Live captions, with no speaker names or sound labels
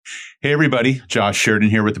Hey, everybody. Josh Sheridan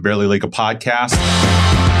here with the Barely Legal podcast.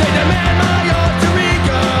 They demand my alter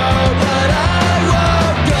ego, but I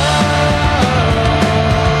won't go.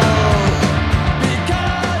 Because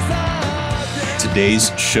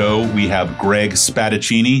Today's show, we have Greg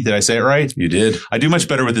Spadaccini. Did I say it right? You did. I do much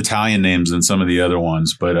better with Italian names than some of the other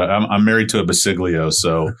ones, but I'm married to a Basiglio,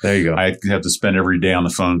 so There you go. I have to spend every day on the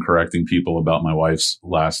phone correcting people about my wife's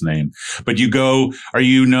last name. But are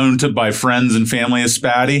you known by friends and family as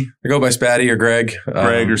Spatty? I go by Spatty or Greg.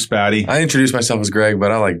 Greg or Spatty? I introduce myself as Greg,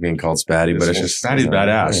 but I like being called Spatty. But it's just Spatty's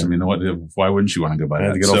badass. Yeah. I mean, why wouldn't you want to go by I that?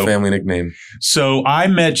 had a good old family nickname. So I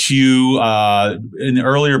met you in the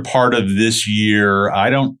earlier part of this year. I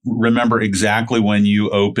don't remember exactly when you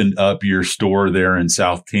opened up your store there in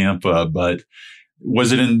South Tampa, but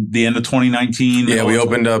was it in the end of 2019? Yeah, we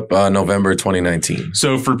opened up November 2019.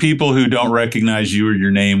 So for people who don't recognize you or your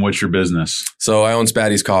name, what's your business? So I own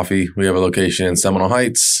Spatty's Coffee. We have a location in Seminole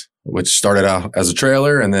Heights, which started out as a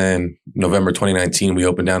trailer. And then November 2019, we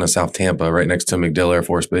opened down in South Tampa, right next to MacDill Air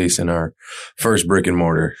Force Base, in our first brick and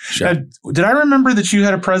mortar shop. Did I remember that you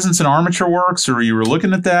had a presence in Armature Works, or you were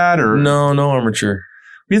looking at that? Or No armature.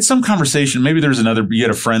 we had some conversation. Maybe there's you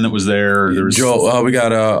had a friend that was there. Or there was Joel, we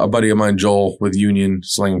got a buddy of mine, Joel, with Union,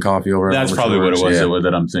 slinging coffee over. at That's Armature probably what it Works. was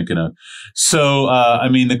that I'm thinking of. So, I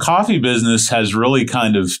mean, the coffee business has really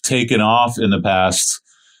kind of taken off in the past.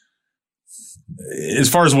 As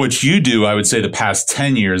far as what you do, I would say the past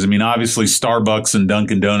 10 years. I mean, obviously Starbucks and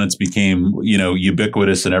Dunkin' Donuts became,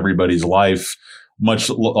 ubiquitous in everybody's life much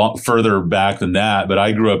further back than that. But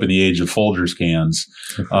I grew up in the age of Folgers cans,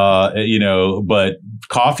 but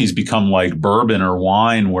coffee's become like bourbon or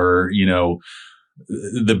wine where,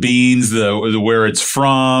 the beans, the where it's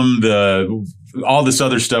from, all this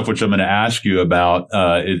other stuff, which I'm going to ask you about.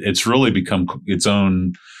 It's really become its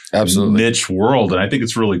own Absolutely. niche world. And I think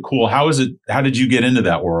it's really cool. How did you get into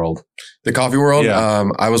that world? The coffee world?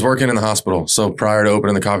 Yeah. I was working in the hospital. So prior to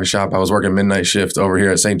opening the coffee shop, I was working midnight shift over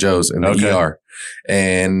here at St. Joe's in the ER.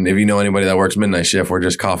 And if you know anybody that works midnight shift, we're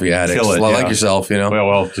just coffee addicts. Kill it, like yourself,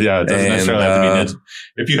 Well, yeah, it doesn't necessarily have to be.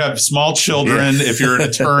 If you have small children, if you're an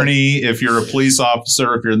attorney, if you're a police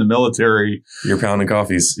officer, if you're in the military, you're pounding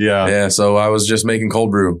coffees. Yeah. Yeah. So I was just making cold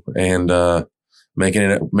brew and, making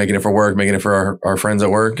it for work, making it for our friends at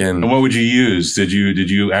work. And what would you use? Did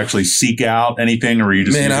you actually seek out anything, or were you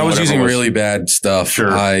just I was using really bad stuff.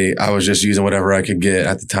 Sure. I was just using whatever I could get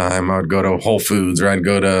at the time. I would go to Whole Foods or I'd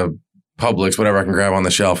go to Publix, whatever I can grab on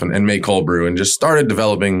the shelf and make cold brew, and just started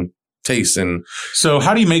developing taste. And so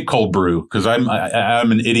how do you make cold brew? Because I'm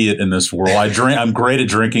an idiot in this world. I'm great at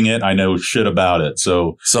drinking it. I know shit about it.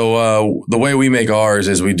 So the way we make ours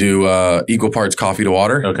is we do equal parts coffee to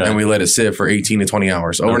water, Okay. and we let it sit for 18 to 20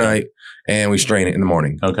 hours overnight, and we strain it in the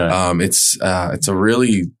morning. Okay. It's a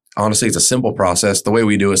really, honestly, it's a simple process. The way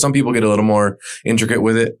we do it, some people get a little more intricate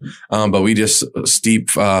with it, but we just steep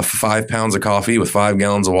 5 pounds of coffee with 5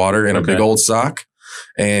 gallons of water in a big old sock.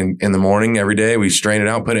 And in the morning, every day, we strain it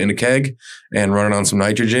out, put it in a keg, and run it on some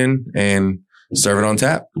nitrogen and serve it on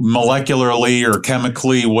tap. Molecularly or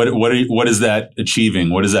chemically, what is that achieving?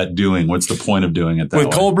 What is that doing? What's the point of doing it that way?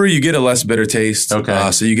 With cold brew, you get a less bitter taste.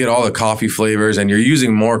 Okay. So you get all the coffee flavors, and you're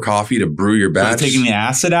using more coffee to brew your batch. So taking the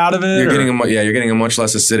acid out of it? You're getting a much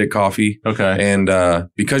less acidic coffee. Okay. And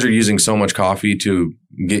because you're using so much coffee to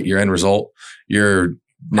get your end result, you're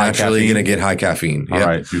naturally going to get high caffeine. All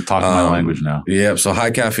right. You're talking my language now. Yep. So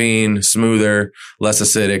high caffeine, smoother, less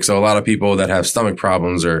acidic. So a lot of people that have stomach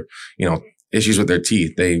problems or, issues with their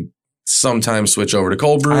teeth, they sometimes switch over to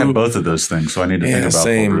cold brew. I have both of those things, so I need to think about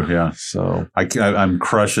same. cold brew. Yeah. So I'm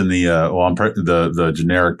crushing the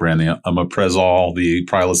generic brand, the Omeprazole, the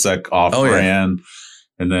Prilosec off brand.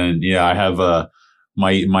 And then, I have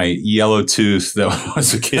my yellow tooth that when I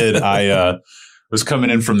was a kid, I was coming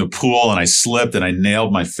in from the pool and I slipped and I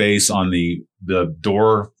nailed my face on the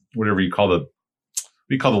door, whatever you call the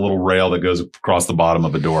little rail that goes across the bottom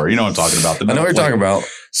of a door. You know what I'm talking about. I know what you're talking about.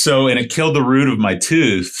 So, and it killed the root of my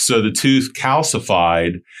tooth. So the tooth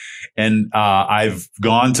calcified. And I've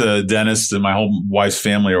gone to dentists, and my whole wife's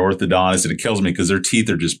family are orthodontists, and it kills me because their teeth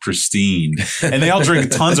are just pristine. And they all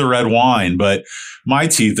drink tons of red wine, but my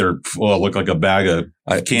teeth look like a bag of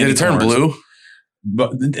candy. Did it turn blue?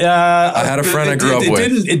 But I had a friend I grew up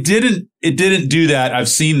with. It didn't do that. I've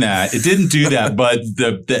seen that. It didn't do that. But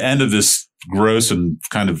the end of this gross and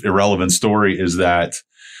kind of irrelevant story is that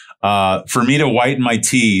for me to whiten my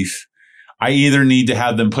teeth, I either need to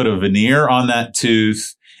have them put a veneer on that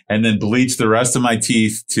tooth and then bleach the rest of my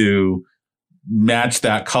teeth to match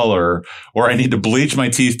that color, or I need to bleach my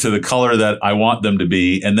teeth to the color that I want them to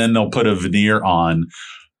be, and then they'll put a veneer on.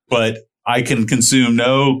 But I can consume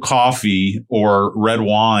no coffee or red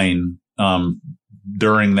wine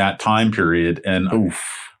during that time period, and Oof.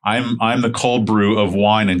 I'm the cold brew of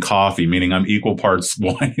wine and coffee, meaning I'm equal parts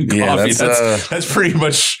wine and Yeah, coffee. that's That's pretty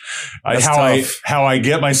much that's how I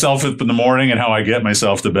get myself up in the morning and how I get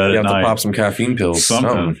myself to bed You at have night. to pop some caffeine pills.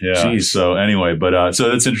 Something, yeah. Jeez. So anyway, but so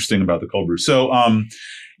that's interesting about the cold brew. So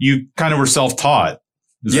you kind of were self-taught.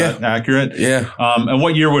 Is Yeah. that accurate? Yeah. And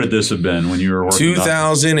what year would this have been when you were working?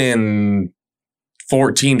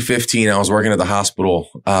 2014, 15, I was working at the hospital,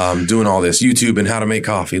 doing all this YouTube and how to make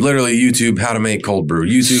coffee. Literally YouTube, how to make cold brew.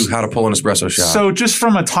 YouTube, how to pull an espresso shot. So just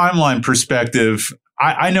from a timeline perspective,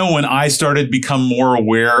 I know when I started to become more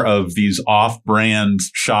aware of these off-brand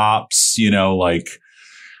shops, like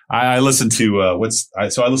I listened to I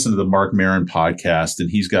listened to the Mark Maron podcast,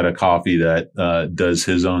 and he's got a coffee that does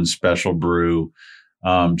his own special brew,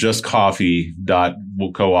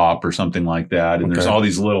 justcoffee.coop or something like that. And there's all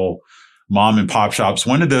these little mom and pop shops.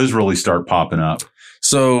 When did those really start popping up?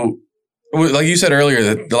 So, like you said earlier,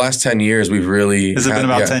 the last 10 years, we've really... Has it been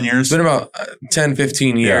about 10 years? It's been about 10,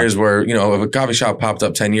 15 years where, if a coffee shop popped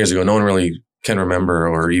up 10 years ago, no one really can remember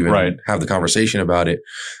or even have the conversation about it.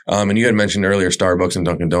 And you had mentioned earlier Starbucks and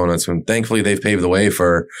Dunkin' Donuts, and thankfully they've paved the way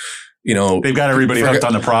for... they've got everybody hooked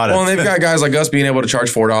on the product. Well, and they've got guys like us being able to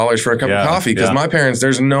charge $4 for a cup of coffee. Because my parents,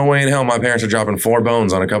 there's no way in hell my parents are dropping 4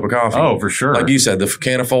 bones on a cup of coffee. Oh, for sure. Like you said, the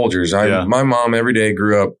can of Folgers. My mom every day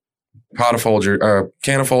grew up can of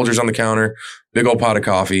Folgers on the counter, big old pot of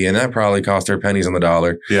coffee, and that probably cost her pennies on the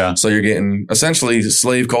dollar. Yeah. So you're getting essentially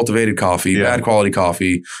slave cultivated coffee, bad quality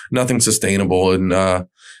coffee, nothing sustainable, and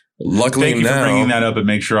luckily Thank you now, for bringing that up, and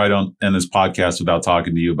make sure I don't end this podcast without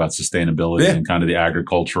talking to you about sustainability and kind of the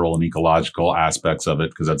agricultural and ecological aspects of it,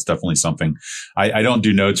 because that's definitely something I don't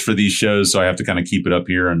do notes for these shows, so I have to kind of keep it up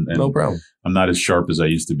here, and no problem. I'm not as sharp as I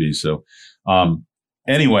used to be. So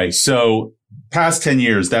anyway, so past 10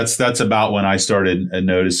 years, that's about when I started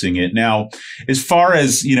noticing it. Now, as far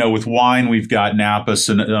as, with wine, we've got Napa,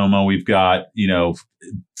 Sonoma, we've got,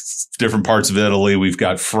 different parts of Italy. We've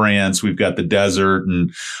got France. We've got the desert and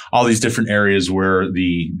all these different areas where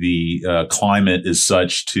the climate is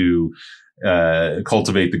such to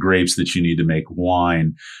cultivate the grapes that you need to make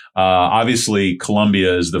wine. Obviously,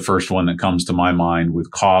 Colombia is the first one that comes to my mind with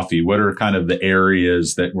coffee. What are kind of the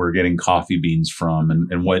areas that we're getting coffee beans from,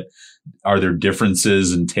 and what are there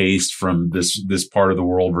differences in taste from this part of the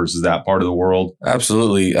world versus that part of the world?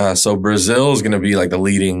 Absolutely. So Brazil is going to be like the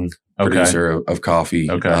leading producer of coffee.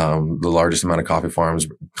 Okay. The largest amount of coffee farms.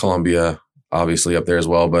 Colombia, obviously up there as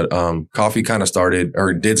well. But coffee kind of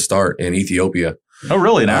did start in Ethiopia. Oh,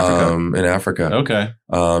 really? In Africa? In Africa. Okay.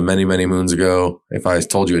 Many, many moons ago. If I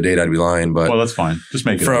told you a date, I'd be lying. But well, that's fine. Just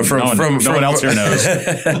make it. No one else here knows.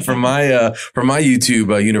 From my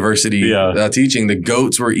YouTube university teaching, the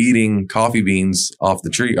goats were eating coffee beans off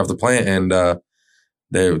the plant, and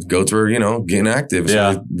the goats were, getting active.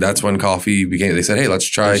 So that's when coffee became, they said, hey, let's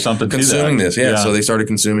try consuming this. Yeah. So they started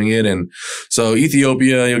consuming it. And so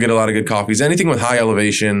Ethiopia, you'll get a lot of good coffees. Anything with high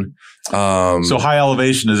elevation. So high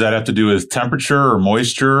elevation, does that have to do with temperature or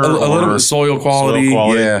moisture? A little bit of soil quality.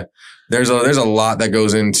 Yeah. There's a lot that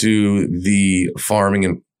goes into the farming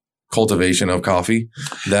and cultivation of coffee.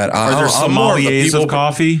 That are there sommeliers of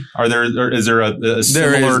coffee? Is there a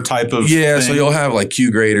similar type of thing? So you'll have like Q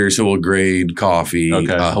graders who will grade coffee,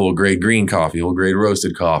 who will grade green coffee, who will grade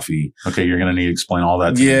roasted coffee. Okay, you're going to need to explain all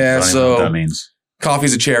that to me. Yeah, so what that means.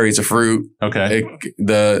 Coffee's a cherry. It's a fruit. Okay.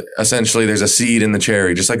 Essentially there's a seed in the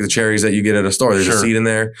cherry, just like the cherries that you get at a store. There's a seed in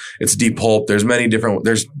there. It's depulped.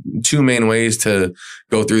 There's 2 main ways to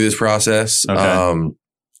go through this process. Okay.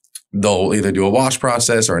 They'll either do a wash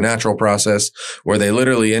process or a natural process where they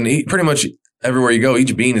literally, pretty much everywhere you go,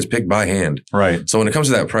 each bean is picked by hand. Right. So when it comes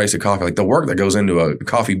to that price of coffee, like the work that goes into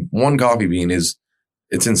one coffee bean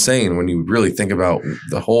it's insane when you really think about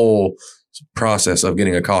the whole process of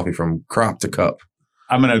getting a coffee from crop to cup.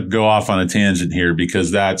 I'm going to go off on a tangent here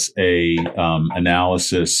because that's a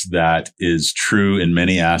analysis that is true in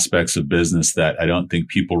many aspects of business that I don't think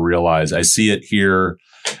people realize. I see it here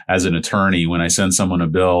as an attorney when I send someone a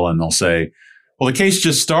bill and they'll say, well, the case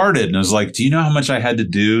just started. And I was like, do you know how much I had to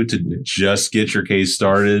do to just get your case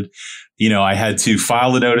started? I had to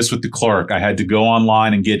file the notice with the clerk. I had to go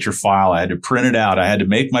online and get your file. I had to print it out. I had to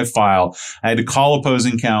make my file. I had to call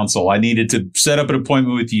opposing counsel. I needed to set up an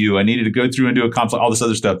appointment with you. I needed to go through and do a conflict, all this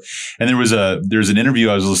other stuff. And there's an interview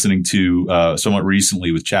I was listening to somewhat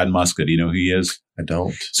recently with Chad Muska. Do you know who he is? I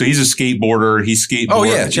don't. So he's a skateboarder. He skateboards. Oh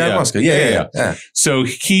yeah, Chad Muska. Yeah. So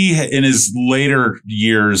he, in his later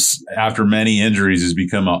years, after many injuries, has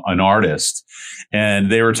become an artist.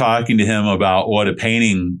 And they were talking to him about what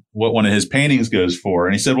one of of his paintings goes for.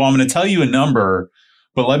 And he said, well, I'm going to tell you a number,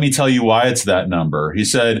 but let me tell you why it's that number. He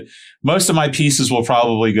said, most of my pieces will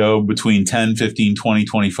probably go between 10, 15, 20,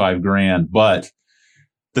 25 grand, but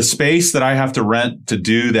the space that I have to rent to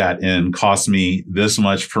do that in costs me this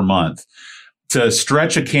much per month. To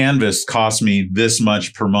stretch a canvas costs me this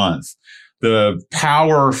much per month. The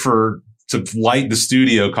power to light the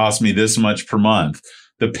studio costs me this much per month.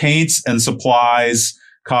 The paints and supplies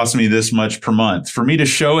cost me this much per month. For me to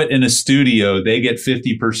show it in a studio, they get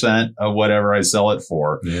 50% of whatever I sell it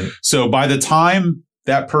for. Yeah. So by the time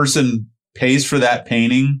that person pays for that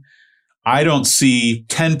painting, I don't see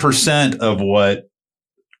 10% of what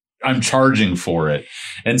I'm charging for it.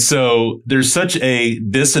 And so there's such a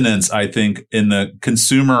dissonance, I think, in the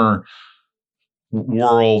consumer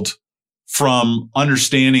world from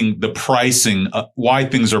understanding the pricing, why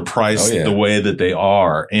things are priced the way that they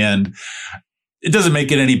are. And it doesn't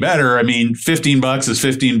make it any better. I mean, $15 is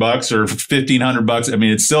 $15 or $1,500. I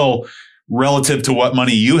mean, it's still relative to what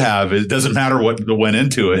money you have. It doesn't matter what went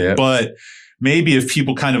into it, but maybe if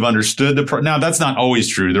people kind of understood now that's not always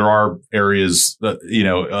true. There are areas that,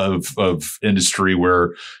 of industry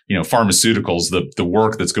where, pharmaceuticals, the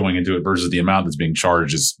work that's going into it versus the amount that's being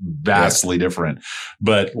charged is vastly different.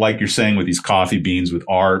 But like you're saying with these coffee beans, with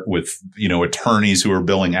art, with, attorneys who are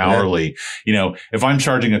billing hourly, if I'm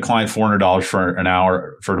charging a client $400 for an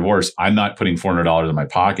hour for divorce, I'm not putting $400 in my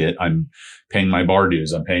pocket. I'm paying my bar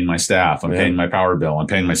dues. I'm paying my staff. I'm paying my power bill. I'm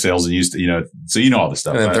paying my sales and use, so all this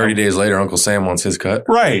stuff. And then 30 days later, Uncle Sam wants his cut.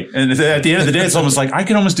 Right. And at the end of the day, it's almost like I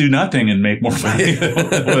can almost do nothing and make more money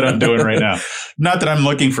than what I'm doing right now. Not that I'm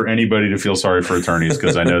looking for anybody to feel sorry for attorneys,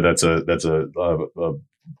 because I know that's a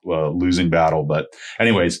losing battle. But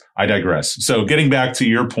anyways, I digress. So getting back to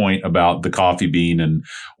your point about the coffee bean and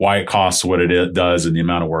why it costs what it does and the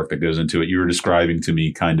amount of work that goes into it, you were describing to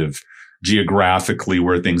me kind of geographically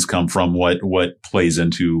where things come from, what plays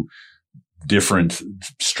into different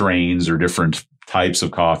strains or different types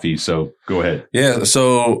of coffee. So go ahead. Yeah.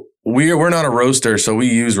 So we're not a roaster, so we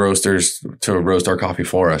use roasters to roast our coffee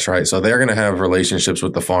for us, right? So they're going to have relationships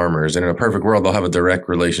with the farmers, and in a perfect world, they'll have a direct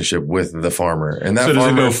relationship with the farmer. And that so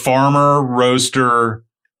does it go farmer, roaster,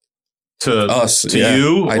 to us, to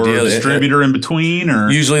you, or a distributor in between,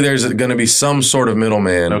 or usually there's going to be some sort of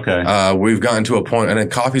middleman. Okay. We've gotten to a point, and then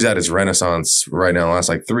coffee's at its renaissance right now, the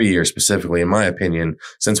last 3 years specifically, in my opinion,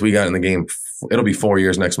 since we got in the game. It'll be 4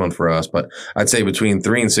 years next month for us, but I'd say between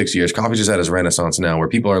 3 and 6 years, coffee's just at its renaissance now, where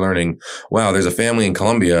people are learning, wow, there's a family in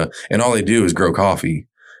Colombia and all they do is grow coffee.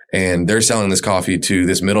 And they're selling this coffee to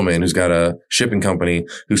this middleman who's got a shipping company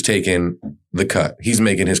who's taking the cut. He's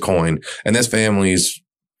making his coin, and this family's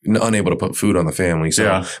unable to put food on the family.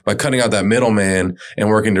 So by cutting out that middleman and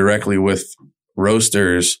working directly with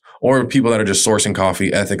roasters or people that are just sourcing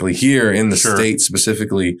coffee ethically here in the state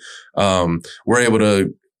specifically, we're able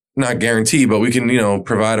to not guarantee, but we can,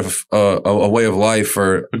 provide a way of life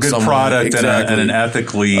for a good product and an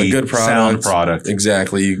ethically sound product.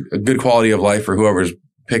 Exactly. A good quality of life for whoever's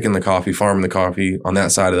picking the coffee, farming the coffee on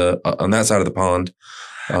that side of the pond.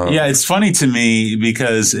 It's funny to me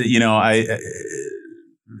because,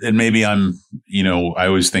 and maybe I'm, I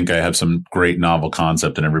always think I have some great novel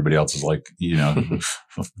concept and everybody else is like,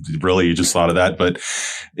 really, you just thought of that. But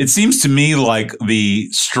it seems to me like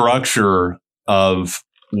the structure of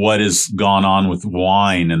what has gone on with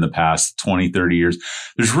wine in the past 20, 30 years,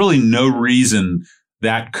 there's really no reason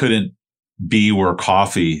that couldn't be where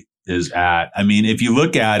coffee is at. I mean, if you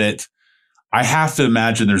look at it, I have to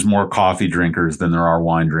imagine there's more coffee drinkers than there are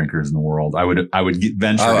wine drinkers in the world. I would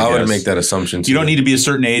venture. I would make that assumption too. You don't need to be a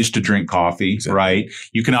certain age to drink coffee, right?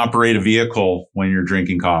 You can operate a vehicle when you're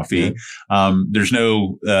drinking coffee. Yeah. There's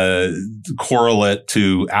no correlate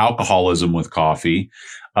to alcoholism with coffee.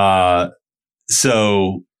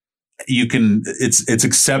 So you can, it's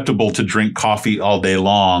acceptable to drink coffee all day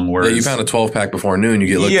long. Whereas you found a 12-pack before noon, you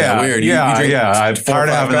get looked at weird. I'm tired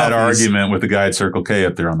of having that argument with the guy at Circle K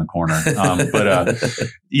up there on the corner.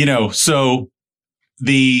 So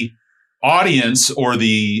the audience or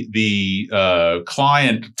the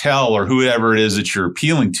clientele or whoever it is that you're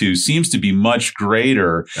appealing to seems to be much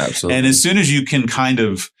greater. Absolutely. And as soon as you can kind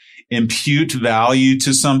of impute value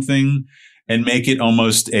to something and make it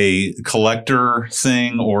almost a collector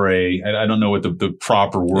thing or I don't know what the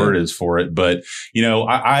proper word is for it, but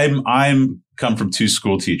I'm come from 2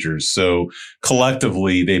 school teachers. So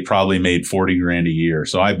collectively they probably made 40 grand a year.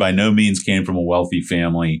 So I by no means came from a wealthy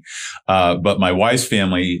family. But my wife's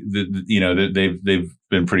family, they've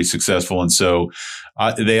been pretty successful. And so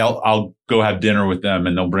I'll go have dinner with them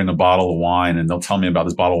and they'll bring a bottle of wine and they'll tell me about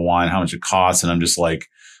this bottle of wine, how much it costs. And I'm just like,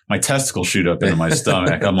 my testicles shoot up into my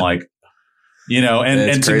stomach. I'm like, you know,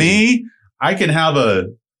 and to me, I can have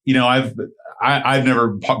I've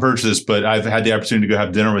never purchased this, but I've had the opportunity to go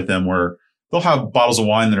have dinner with them where they'll have bottles of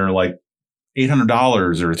wine that are like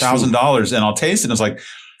 $800 or $1,000, and I'll taste it. And it's like,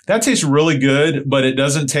 that tastes really good, but it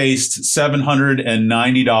doesn't taste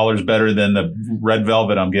 $790 better than the red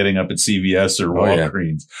velvet I'm getting up at CVS or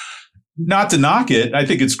Walgreens. Not to knock it. I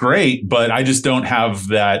think it's great, but I just don't have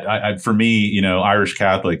that. For me, you know, Irish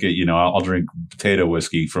Catholic, you know, I'll drink potato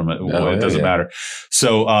whiskey from it. It doesn't matter.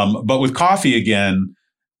 So, but with coffee again,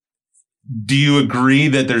 do you agree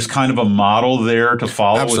that there's kind of a model there to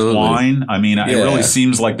follow with wine? I mean, it really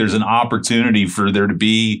seems like there's an opportunity for there to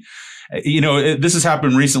be, you know, this has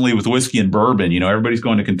happened recently with whiskey and bourbon. You know, everybody's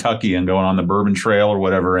going to Kentucky and going on the bourbon trail or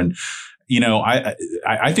whatever. And, you know,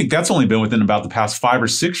 I think that's only been within about the past 5 or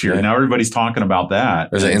 6 years. Now everybody's talking about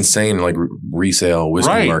that. There's an insane like resale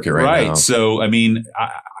whiskey market right now. So, I mean,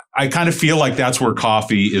 I kind of feel like that's where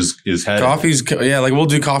coffee is headed. Coffee's, like we'll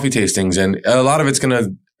do coffee tastings, and a lot of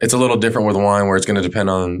it's a little different with wine where it's going to depend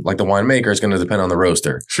on, like the winemaker, it's going to depend on the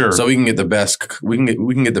roaster. Sure. So we can get the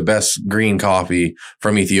best green coffee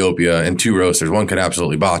from Ethiopia and 2 roasters. One could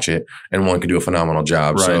absolutely botch it and one could do a phenomenal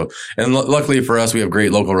job. Right. So, and luckily for us, we have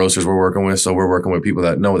great local roasters we're working with. So we're working with people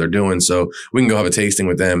that know what they're doing. So we can go have a tasting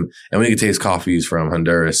with them and we can taste coffees from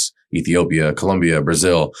Honduras, Ethiopia, Colombia,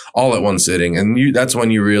 Brazil, all at one sitting. And that's when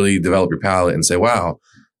you really develop your palate and say, wow,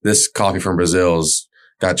 this coffee from Brazil's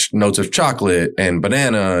got notes of chocolate and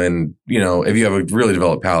banana. And, you know, if you have a really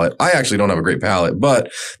developed palate, I actually don't have a great palate,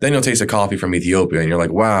 but then you'll taste a coffee from Ethiopia and you're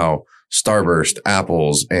like, wow, starburst,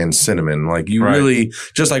 apples, and cinnamon. Like you really,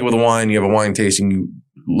 just like with wine, you have a wine tasting, you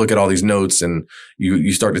look at all these notes and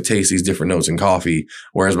you start to taste these different notes in coffee.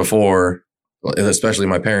 Whereas before, especially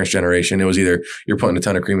my parents' generation, it was either you're putting a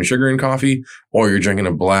ton of cream and sugar in coffee or you're drinking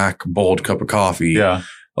a black, bold cup of coffee. Yeah.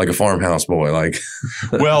 Like a farmhouse boy, like.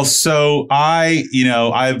 Well, so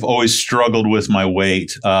I've always struggled with my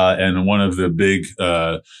weight. And one of the big,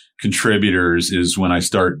 contributors is when I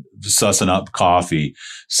start sussing up coffee.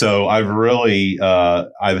 So I've really,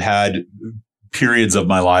 I've had periods of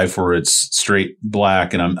my life where it's straight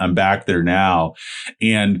black and I'm back there now.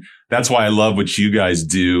 And that's why I love what you guys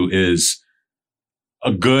do is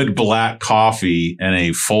a good black coffee and a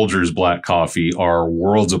Folgers black coffee are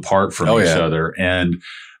worlds apart from each other. And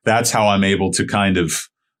that's how I'm able to kind of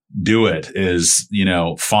do it is, you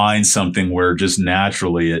know, find something where just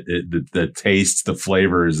naturally the taste, the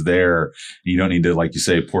flavor is there. You don't need to, like you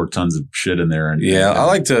say, pour tons of shit in there. I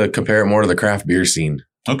like to compare it more to the craft beer scene.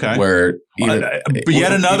 Okay. Where but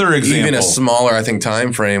yet another example. Even a smaller, I think,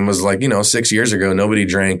 time frame was like, 6 years ago, nobody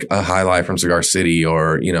drank a High Life from Cigar City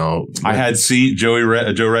or, I had seen Joe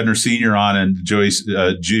Redner Sr. on and Joey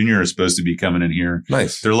Jr. is supposed to be coming in here.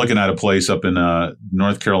 Nice. They're looking at a place up in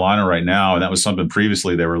North Carolina right now. And that was something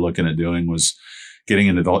previously they were looking at doing was getting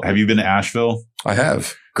into have you been to Asheville? I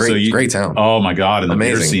have. Great town. Oh my God. And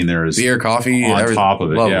amazing. The beer scene there is beer, coffee, on top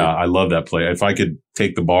of it. I love that place. If I could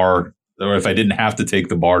take the bar, or if I didn't have to take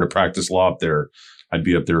the bar to practice law up there, I'd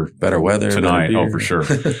be up there. Better weather tonight. Oh, for sure.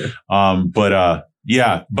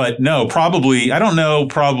 But no, probably, I don't know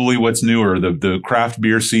probably what's newer, the craft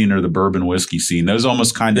beer scene or the bourbon whiskey scene. Those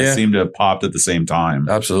almost kind of seem to have popped at the same time.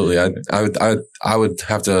 Absolutely. I would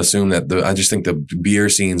have to assume that I just think the beer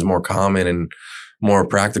scene's more common and more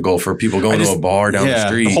practical for people going to a bar down the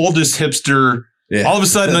street. The oldest hipster. Yeah. All of a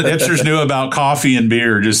sudden, the hipsters knew about coffee and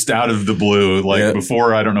beer just out of the blue. Like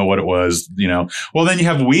before, I don't know what it was, Well, then you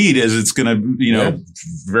have weed as it's going to,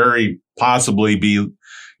 very possibly be,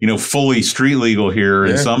 fully street legal here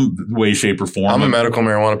in some way, shape, or form. I'm a medical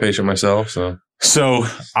marijuana patient myself, so. So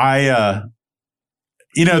I,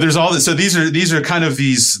 there's all this. So these are kind of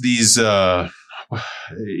these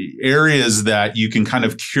areas that you can kind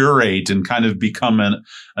of curate and kind of become an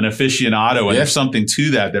aficionado. And there's something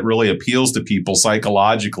to that really appeals to people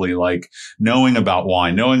psychologically, like knowing about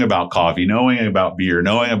wine, knowing about coffee, knowing about beer,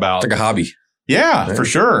 knowing about. It's like a hobby. Yeah, for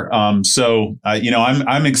sure. So,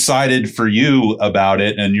 I'm excited for you about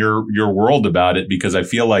it and your world about it, because I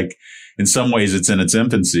feel like in some ways it's in its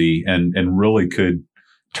infancy and really could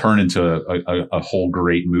turn into a whole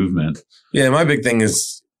great movement. Yeah. My big thing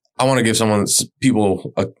is, I want to give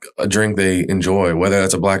people a drink they enjoy, whether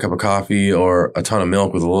that's a black cup of coffee or a ton of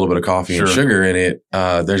milk with a little bit of coffee and sugar in it.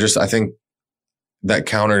 There's just, I think, that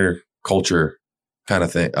counter culture kind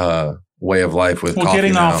of thing, way of life with coffee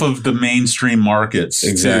getting now. Off of the mainstream markets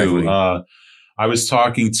exactly. too. I was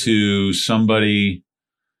talking to somebody.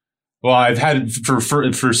 Well, I've had for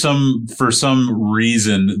some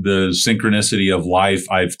reason the synchronicity of life.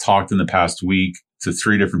 I've talked in the past week to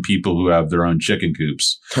 3 different people who have their own chicken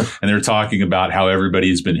coops. And they're talking about how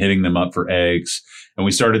everybody's been hitting them up for eggs. and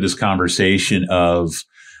we started this conversation of,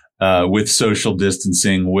 with social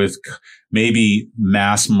distancing, with maybe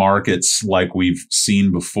mass markets like we've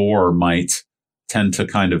seen before might tend to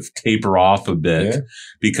kind of taper off a bit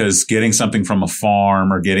because getting something from a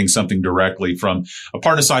farm or getting something directly from,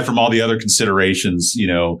 apart aside from all the other considerations,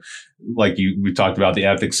 like we talked about the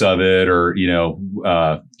ethics of it, or,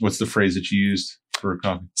 what's the phrase that you used for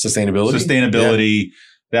coffee? Sustainability,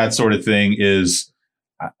 that sort of thing is,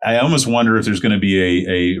 I almost wonder if there's going to be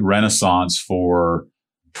a renaissance for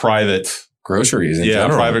private groceries in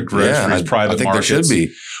general. Private groceries, private I think markets. there should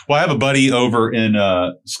be. Well, I have a buddy over in,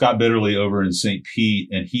 Scott Bitterly over in St. Pete,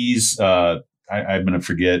 and he's, I'm going to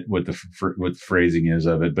forget what the phrasing is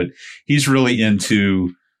of it, but he's really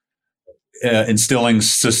into, instilling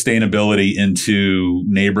sustainability into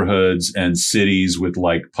neighborhoods and cities with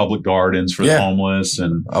like public gardens for the homeless.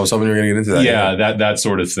 And I was hoping you were going to get into that. Yeah, that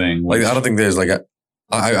sort of thing. Like, I don't think there's like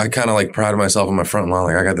I kind of like pride myself on my front lawn.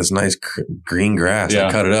 Like, I got this nice green grass.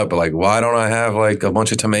 I cut it up, but like, why don't I have like a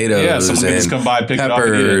bunch of tomatoes someone can just come by, pick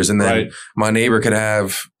peppers, it up and then my neighbor could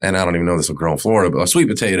have, and I don't even know this will grow in Florida, but sweet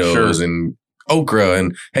potatoes and okra.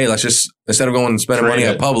 And hey, let's just, instead of going and spending money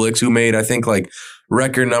at Publix, who made, I think, like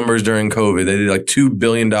record numbers during COVID. They did like $2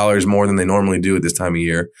 billion more than they normally do at this time of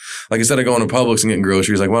year. Like, instead of going to Publix and getting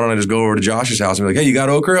groceries, like, why don't I just go over to Josh's house and be like, hey, you got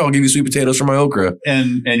okra? I'll give you sweet potatoes for my okra.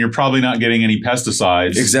 And you're probably not getting any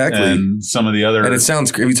pesticides. Exactly. And some of the other. And it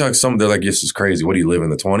sounds, if you talk to some, they're like, this is crazy. What do you live in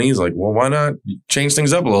the 20s? Like, well, why not change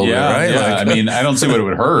things up a little bit, right? Yeah. Like, I mean, I don't see what it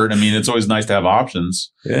would hurt. I mean, it's always nice to have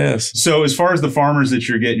options. Yes. So as far as the farmers that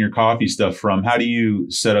you're getting your coffee stuff from, how do you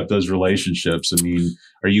set up those relationships? I mean,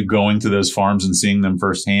 are you going to those farms and seeing them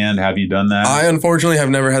firsthand? Have you done that? I unfortunately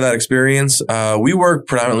have never had that experience. We work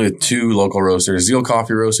predominantly with two local roasters, Zeal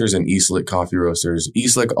Coffee Roasters and Eastlick Coffee Roasters.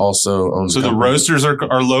 Eastlick also owns. So the roasters are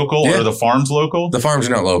local, or are the farms local? The farms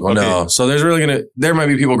are not local, no. So there's really there might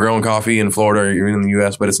be people growing coffee in Florida or even in the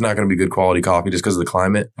U.S., but it's not going to be good quality coffee just because of the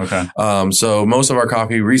climate. Okay. So most of our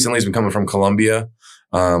coffee recently has been coming from Colombia.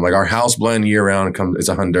 Like our house blend year round it's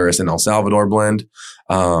a Honduras and El Salvador blend.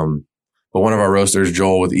 But one of our roasters,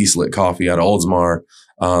 Joel with Eastlick Coffee out of Oldsmar,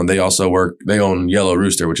 they own Yellow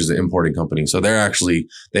Rooster, which is an importing company. So they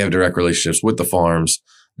have direct relationships with the farms.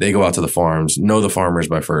 They go out to the farms, know the farmers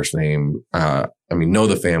by first name. Know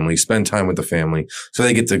the family, spend time with the family. So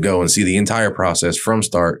they get to go and see the entire process from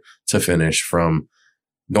start to finish, from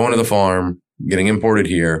going to the farm, getting imported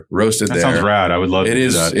here, roasted there. That sounds rad. I would love to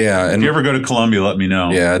do that. Yeah. And if you ever go to Colombia, let me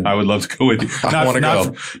know. Yeah. I would love to go with you. I want to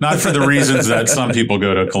go. Not for the reasons that some people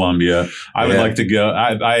go to Colombia. I would like to go.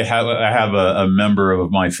 I have a member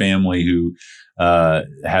of my family who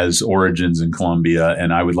has origins in Colombia,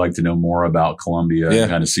 and I would like to know more about Colombia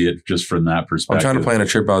and kind of see it just from that perspective. I'm trying to plan a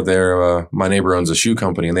trip out there. My neighbor owns a shoe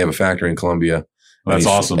company, and they have a factory in Colombia. That's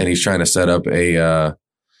awesome. And he's trying to set up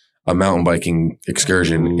a mountain biking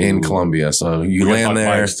excursion in Colombia. So you land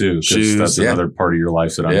there. Bikes too, shoes. That's another part of your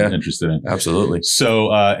life that I'm interested in. Absolutely.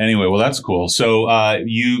 So anyway, well, that's cool. So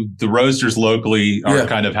the roasters locally are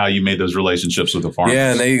kind of how you made those relationships with the farmers.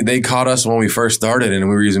 Yeah, and they caught us when we first started, and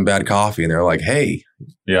we were using bad coffee, and they were like, "Hey,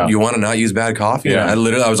 you want to not use bad coffee?" Yeah. And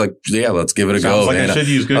I was like, "Yeah, let's give it a go." Like, man. I should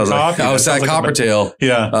use good coffee. I was at Coppertail,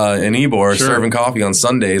 in Ybor, serving coffee on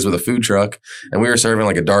Sundays with a food truck, and we were serving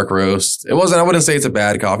like a dark roast. I wouldn't say it's a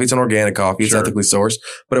bad coffee. It's an organic coffee. It's ethically sourced,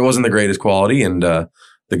 but it wasn't the greatest quality. And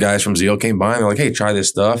the guys from Zeal came by and they're like, "Hey, try this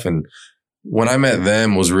stuff." And when I met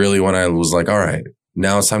them was really when I was like, all right,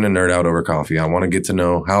 now it's time to nerd out over coffee. I want to get to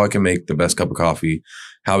know how I can make the best cup of coffee,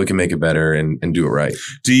 how we can make it better and do it right.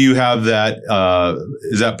 Do you have that?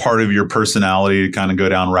 Is that part of your personality to kind of go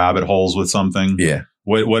down rabbit holes with something? Yeah.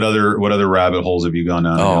 What other rabbit holes have you gone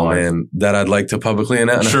down? Oh man, that I'd like to publicly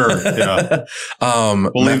announce. Sure. Yeah.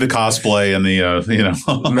 We'll leave the cosplay and the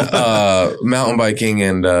mountain biking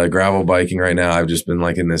and gravel biking right now. I've just been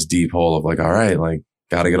like in this deep hole of like, all right, like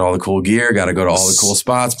got to get all the cool gear, got to go to all the cool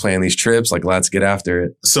spots, plan these trips. Like, let's get after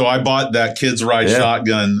it. So I bought that Kids Ride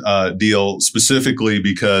Shotgun deal specifically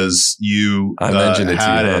because I mentioned it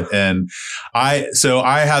had to you, and I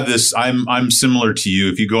have this. I'm similar to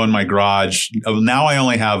you. If you go in my garage now, I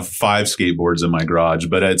only have 5 skateboards in my garage,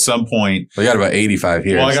 but at some point, we got about 85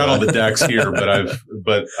 here. Well, I got all the decks here,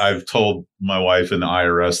 but I've told my wife and the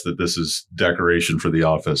IRS that this is decoration for the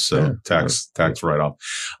office, so tax write off.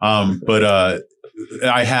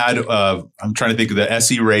 I had, I'm trying to think of the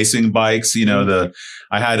SE racing bikes, I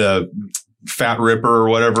had a Fat Ripper or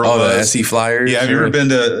whatever. Oh, the SE Flyers. Yeah. Have you ever been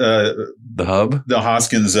to, the Hub? The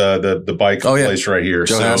Hoskins, the bike place right here.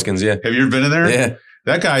 Joe Hoskins. Yeah. Have you ever been in there? Yeah.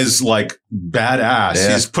 That guy's like badass.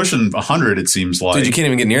 Yeah. He's pushing 100, it seems like. Dude, you can't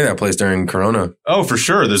even get near that place during Corona. Oh, for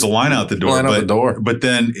sure. There's a line out the door. Line out the door. But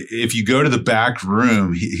then if you go to the back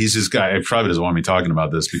room, he's this guy. He probably doesn't want me talking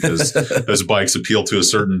about this because those bikes appeal to a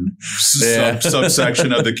certain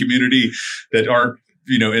subsection of the community that aren't,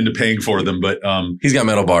 into paying for them. But he's got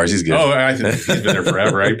metal bars. He's good. Oh, I think he's been there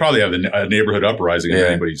forever. I probably have a neighborhood uprising if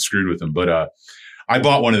anybody screwed with him. But I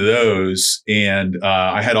bought one of those, and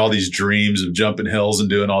I had all these dreams of jumping hills and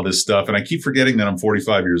doing all this stuff. And I keep forgetting that I'm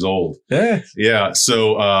 45 years old. Yeah.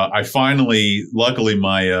 So I finally, luckily,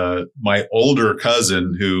 my older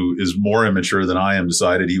cousin, who is more immature than I am,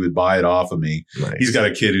 decided he would buy it off of me. Nice. He's got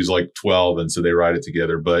a kid who's like 12, and so they ride it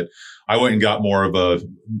together. But I went and got more of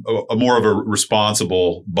a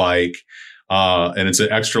responsible bike, and it's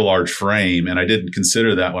an extra large frame. And I didn't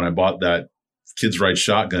consider that when I bought that Kids Ride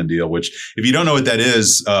Shotgun deal, which if you don't know what that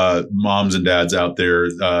is, moms and dads out there,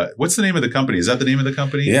 what's the name of the company? Is that the name of the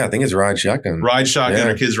company? Yeah, I think it's Ride Shotgun. Ride Shotgun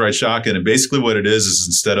or Kids Ride Shotgun. And basically what it is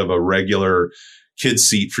instead of a regular kid's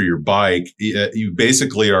seat for your bike, you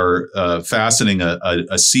basically are fastening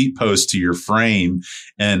a seat post to your frame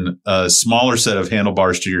and a smaller set of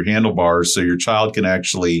handlebars to your handlebars, so your child can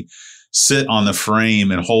actually sit on the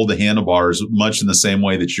frame and hold the handlebars much in the same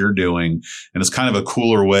way that you're doing. And it's kind of a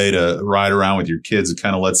cooler way to ride around with your kids. It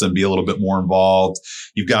kind of lets them be a little bit more involved.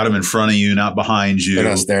 You've got them in front of you, not behind you. They're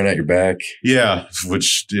not staring at your back. Yeah.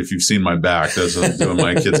 Which, if you've seen my back, that's doing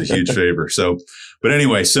my kids a huge favor. So, but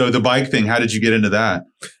anyway, so the bike thing, how did you get into that?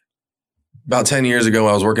 About 10 years ago,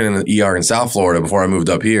 I was working in the ER in South Florida before I moved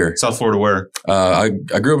up here. South Florida where? I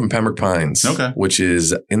grew up in Pembroke Pines, which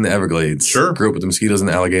is in the Everglades. Sure. Grew up with the mosquitoes and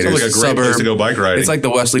the alligators. Sounds like a great place to go bike riding. It's like the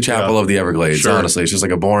Wesley Chapel of the Everglades, honestly. It's just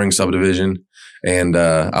like a boring subdivision. And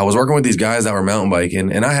I was working with these guys that were mountain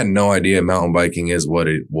biking, and I had no idea mountain biking is what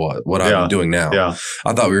I'm doing now. Yeah.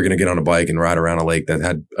 I thought we were going to get on a bike and ride around a lake that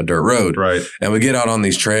had a dirt road. Right. And we get out on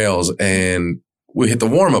these trails, and we hit the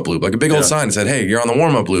warm-up loop, like a big old sign that said, hey, you're on the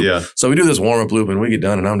warm-up loop. Yeah. So we do this warm-up loop, and we get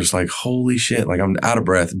done, and I'm just like, holy shit. Like, I'm out of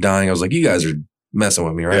breath, dying. I was like, you guys are messing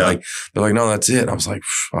with me, right? Yeah. Like, they're like, no, that's it. I was like,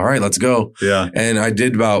 all right, let's go. Yeah. And I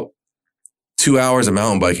did about 2 hours of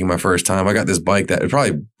mountain biking my first time. I got this bike that it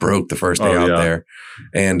probably broke the first day out there.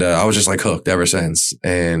 And I was just like hooked ever since.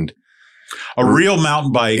 And a real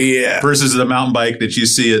mountain bike versus the mountain bike that you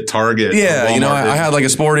see at Target. Yeah, I had like a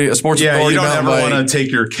sports authority. Yeah, you don't mountain ever bike. want to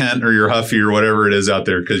take your Kent or your Huffy or whatever it is out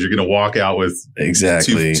there because you're going to walk out with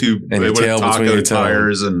two and your tail between your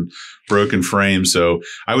tires and broken frames. So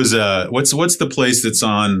I was what's the place that's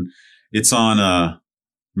on? It's on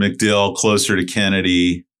McDill, closer to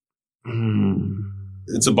Kennedy.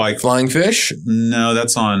 It's a bike. Flying Fish? No,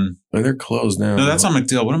 that's on. Oh, they're closed now. No, that's on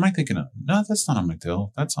McDill. What am I thinking of? No, that's not on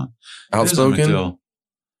McDill. That's on Outspoken. McDill.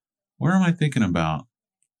 Where am I thinking about?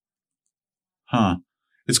 Huh.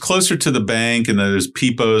 It's closer to the bank, and there's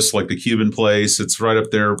Pipos, like the Cuban place. It's right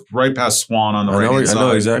up there, right past Swan on the right side. I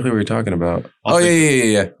know exactly what you're talking about.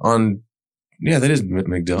 Yeah. That is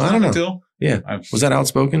McDill. I don't know. McDill? Yeah. Was that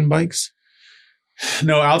Outspoken bikes?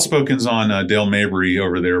 No, Outspoken's on Dale Mabry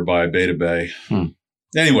over there by Beta Bay.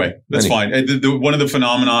 Anyway, that's fine. One of the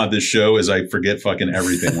phenomena of this show is I forget fucking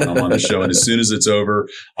everything when I'm on the show. And as soon as it's over,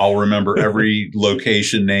 I'll remember every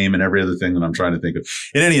location name and every other thing that I'm trying to think of.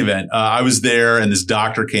 In any event, I was there and this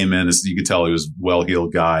doctor came in. You could tell he was a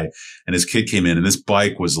well-heeled guy. And his kid came in and this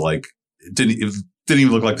bike was like, it didn't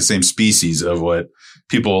even look like the same species of what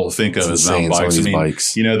people think of as mountain bikes.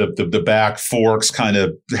 Bikes. The back forks kind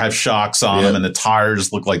of have shocks on them and the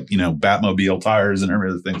tires look like, Batmobile tires and every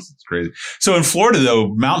other thing. It's crazy. So in Florida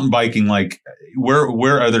though, mountain biking, like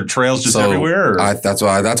where are there trails just everywhere? That's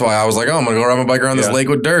why I was like, I'm going to go ride my bike around this lake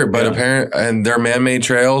with dirt, but and they're man-made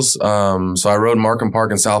trails. So I rode Markham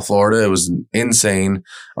Park in South Florida. It was insane.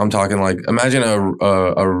 I'm talking like, imagine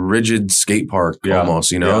a rigid skate park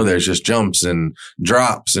almost, there's just jumps and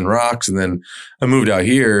drops and rocks. And then I moved out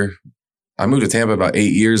here. I moved to Tampa about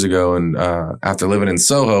 8 years ago. And, after living in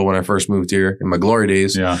Soho, when I first moved here in my glory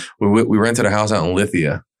days, we rented a house out in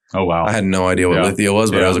Lithia. Oh, wow. I had no idea what Lithia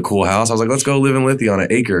was, but it was a cool house. I was like, let's go live in Lithia on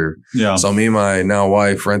an acre. Yeah. So me and my now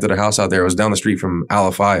wife rented a house out there. It was down the street from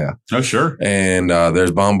Alafaya. Oh, sure. And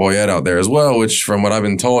there's Bomboyette out there as well, which from what I've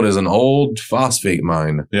been told is an old phosphate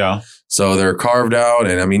mine. Yeah. So they're carved out.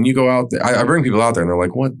 And I mean, you go out there. I bring people out there and they're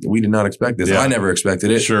like, what? We did not expect this. Yeah. I never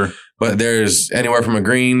expected it. Sure. But there's anywhere from a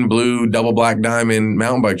green, blue, double black diamond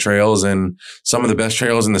mountain bike trails. And some of the best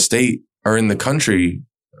trails in the state are in the country.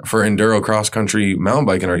 for enduro cross country mountain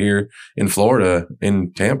biking are here in Florida,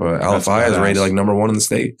 in Tampa. Alafaya is rated like number 1 in the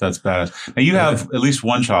state. That's badass. Now you have at least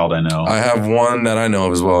one child, I know. I have one that I know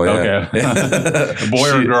of as well. Yeah. Okay. A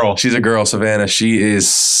boy or a girl? She's a girl, Savannah. She is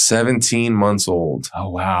 17 months old. Oh,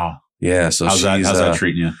 wow. Yeah. So how's that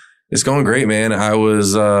treating you? It's going great, man. I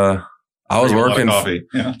was working,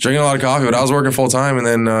 drinking a lot of coffee, but I was working full time, and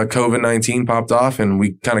then COVID-19 popped off, and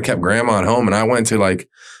we kind of kept grandma at home, and I went to like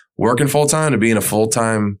working full time to being a full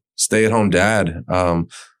time stay at home dad.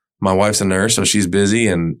 My wife's a nurse, so she's busy,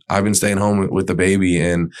 and I've been staying home with the baby,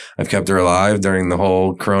 and I've kept her alive during the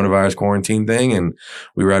whole coronavirus quarantine thing, and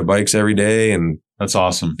we ride bikes every day, and that's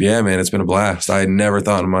awesome. Yeah, man, it's been a blast. I had never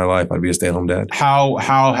thought in my life I'd be a stay at home dad. How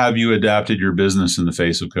have you adapted your business in the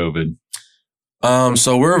face of COVID?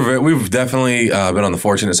 So we've definitely been on the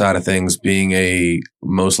fortunate side of things, being a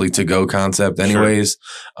mostly to-go concept anyways.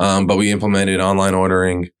 Sure. But we implemented online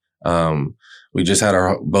ordering. We just had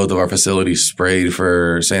both of our facilities sprayed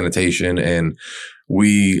for sanitation, and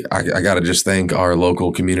I got to just thank our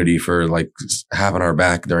local community for like having our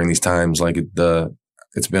back during these times. Like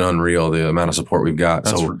it's been unreal, the amount of support we've got.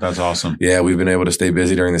 That's awesome. Yeah, we've been able to stay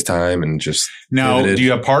busy during this time and just now. pivoted. Do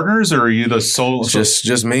you have partners, or are you the sole?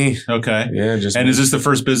 Just me. Okay. Yeah, just. And me. Is this the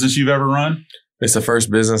first business you've ever run? It's the first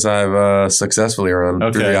business I've successfully run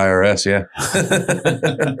through the IRS. Yeah.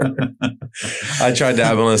 I tried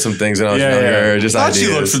dabbling in some things when I was younger. Just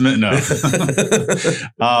ideas.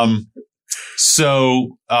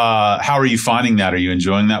 So, how are you finding that? Are you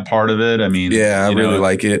enjoying that part of it? I mean, yeah, I really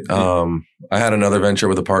like it. I had another venture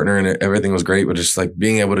with a partner, and everything was great, but just like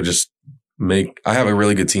being able to just I have a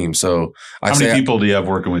really good team. So how many people do you have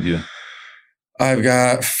working with you? I've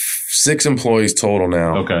got 6 employees total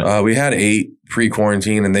now. Okay. We had 8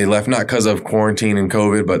 pre-quarantine, and they left not because of quarantine and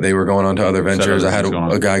COVID, but they were going on to other ventures. I had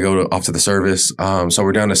a guy go off to the service. So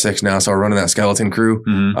we're down to 6 now. So we're running that skeleton crew.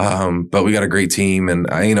 Mm-hmm. But we got a great team, and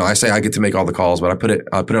I say I get to make all the calls, but I put it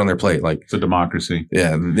on their plate. Like it's a democracy.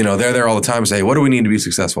 Yeah. They're there all the time to say, what do we need to be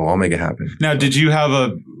successful? I'll make it happen. Now, did you have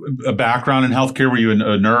a background in healthcare? Were you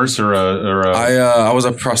a nurse or a? I was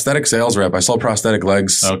a prosthetic sales rep. I sold prosthetic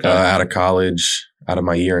legs out of college. Out of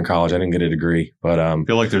my year in college, I didn't get a degree, but I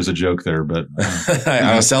feel like there's a joke there. But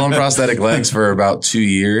I was selling prosthetic legs for about 2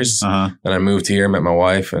 years. Then I moved here, met my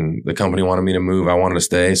wife, and the company wanted me to move. I wanted to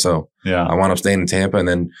stay, so I wound up staying in Tampa. And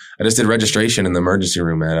then I just did registration in the emergency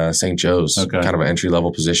room at St. Joe's, kind of an entry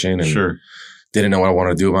level position, and didn't know what I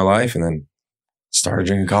wanted to do with my life, and then started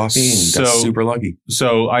drinking coffee and got super lucky.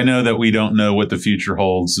 So I know that we don't know what the future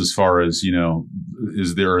holds as far as,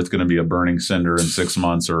 is the earth going to be a burning cinder in 6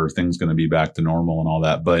 months, or are things going to be back to normal and all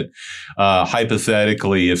that? But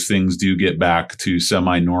hypothetically, if things do get back to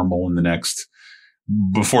semi-normal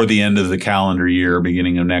before the end of the calendar year,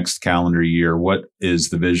 beginning of next calendar year, what is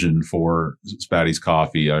the vision for Spatty's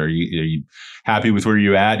Coffee? Are you happy with where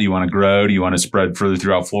you're at? Do you want to grow? Do you want to spread further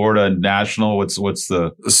throughout Florida and national? What's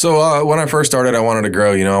the? So when I first started, I wanted to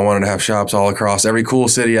grow. I wanted to have shops all across every cool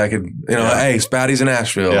city I could. Hey, Spatty's in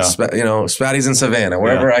Asheville. Spatty's in Savannah.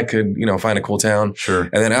 Wherever I could, find a cool town. Sure.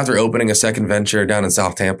 And then after opening a second venture down in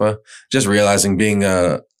South Tampa, just realizing being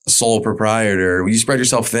a sole proprietor, you spread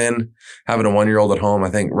yourself thin. Having a 1-year-old at home,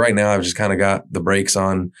 I think right now I've just kind of got the brakes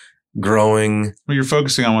on growing. Well, you're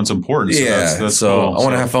focusing on what's important. So that's so cool. I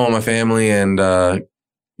want to have fun with my family, and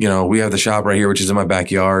we have the shop right here, which is in my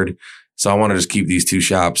backyard. So I want to just keep these 2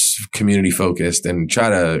 shops community focused and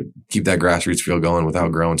try to keep that grassroots feel going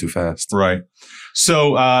without growing too fast. Right.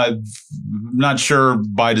 So, not sure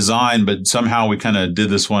by design, but somehow we kind of did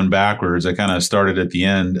this one backwards. I kind of started at the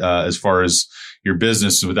end, as far as your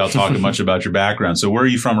business without talking much about your background. So where are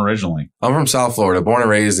you from originally? I'm from South Florida, born and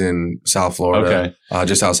raised in South Florida. Okay.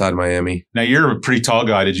 Just outside Miami. Now you're a pretty tall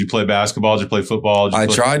guy. Did you play basketball? Did you play football? I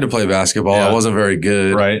tried to play basketball. I wasn't very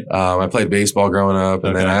good. Right. I played baseball growing up,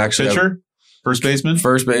 and then I actually pitcher? First baseman?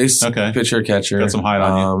 First base. Okay. Pitcher, catcher. Got some height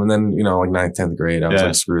on you. And then, like 9th, 10th grade, I was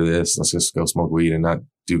like, screw this. Let's just go smoke weed and not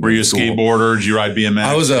do Were you a skateboarder? Did you ride BMX?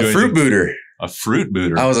 I was a fruit booter. A fruit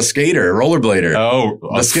booter. I was a skater, a rollerblader. Oh,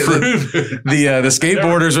 the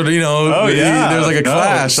skateboarders would, there's like a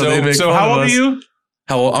clash. So how old are you?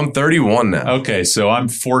 I'm 31 now. Okay. So I'm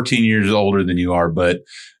 14 years older than you are, but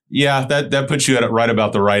yeah, that puts you at right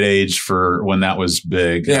about the right age for when that was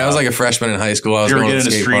big. Yeah, I was like a freshman in high school. I was you ever get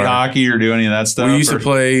into street hockey or do any of that stuff? We used to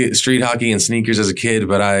play street hockey and sneakers as a kid,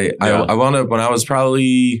 but I wound up when I was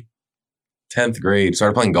probably 10th grade,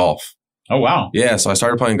 started playing golf. Oh, wow. Yeah, so I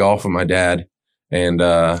started playing golf with my dad. And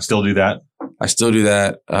still do that? I still do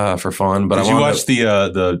that for fun. But Did you watch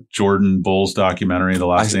the Jordan Bulls documentary, The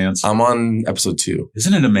Last Dance? I'm on episode 2.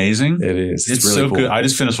 Isn't it amazing? It is. It's really so cool. good. I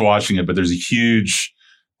just finished watching it, but there's a huge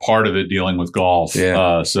part of it dealing with golf.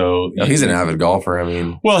 Yeah. So No, he's an avid golfer. I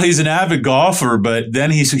mean, well, he's an avid golfer, but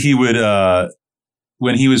then he would,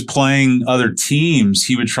 when he was playing other teams,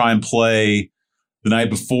 he would try and play the night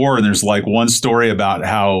before. And there's like one story about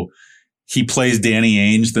how he plays Danny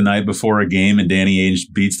Ainge the night before a game, and Danny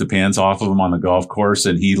Ainge beats the pants off of him on the golf course.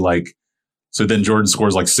 And so then Jordan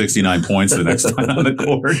scores like 69 points the next time on the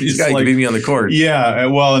court. he's got to beat me on the court. Yeah.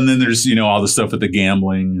 Well, and then there's, all the stuff with the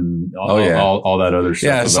gambling and all that other stuff.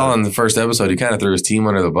 Yeah, I saw in the first episode, he kind of threw his team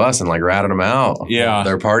under the bus and like ratted them out. Yeah.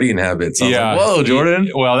 Their partying habits. I was like, whoa, Jordan.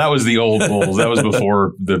 Well, that was the old Bulls. That was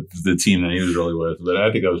before the team that he was really with. But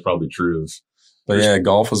I think that was probably true. But yeah,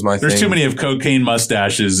 golf was my thing. There's too many of cocaine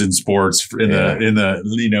mustaches in sports in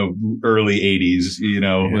the early 80s.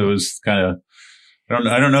 It was kind of,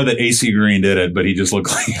 I don't know that AC Green did it, but he just looked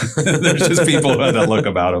like there's just people who had that look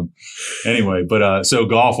about him. Anyway, but so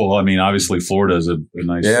golf. Well, I mean, obviously Florida is a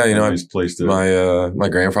nice, nice place to. My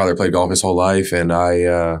grandfather played golf his whole life, and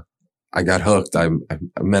I got hooked. I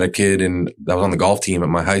met a kid that was on the golf team at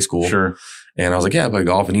my high school. Sure. And I was like, yeah, I play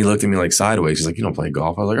golf. And he looked at me like sideways. He's like, you don't play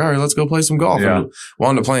golf. I was like, all right, let's go play some golf. Yeah. And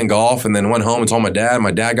wound up playing golf, and then went home and told my dad.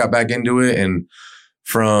 My dad got back into it. And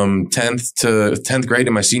from 10th grade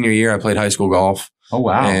to my senior year, I played high school golf. Oh,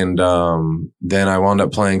 wow. And then I wound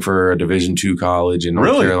up playing for a Division II college in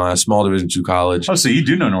North Carolina, small Division II college. Oh, so you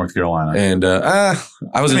do know North Carolina. And I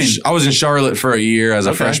was in Charlotte for a year as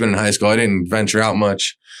a freshman in high school. I didn't venture out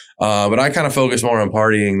much. But I kind of focused more on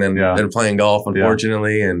partying than playing golf,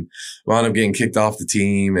 unfortunately, and wound up getting kicked off the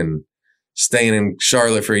team and staying in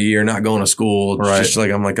Charlotte for a year, not going to school. Right. Just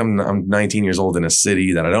like, I'm 19 years old in a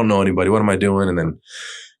city that I don't know anybody. What am I doing? And then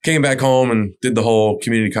came back home and did the whole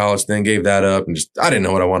community college thing, gave that up, and I didn't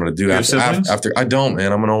know what I wanted to do after. I don't,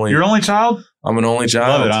 man. You're only child? I'm an only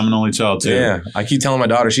child. Love it. I'm an only child too. Yeah. I keep telling my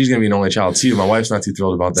daughter she's going to be an only child too. My wife's not too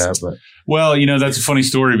thrilled about that, but. Well, that's a funny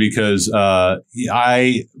story because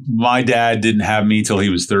my dad didn't have me till he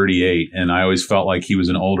was 38, and I always felt like he was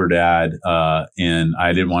an older dad, and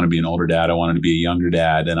I didn't want to be an older dad. I wanted to be a younger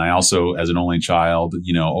dad, and I also, as an only child,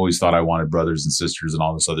 always thought I wanted brothers and sisters and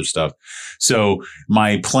all this other stuff. So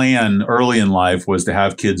my plan early in life was to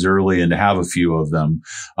have kids early and to have a few of them.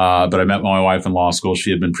 But I met my wife in law school.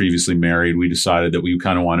 She had been previously married. We decided that we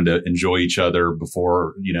kind of wanted to enjoy each other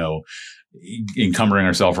before, encumbering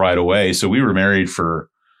ourselves right away. So we were married for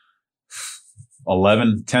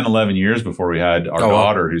 11 years before we had our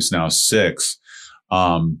daughter, who's now 6.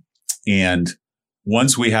 And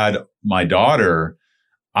once we had my daughter,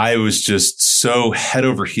 I was just so head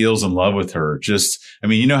over heels in love with her.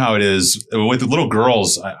 You know how it is with the little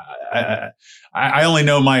girls. I only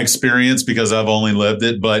know my experience because I've only lived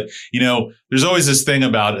it, but there's always this thing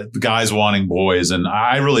about guys wanting boys, and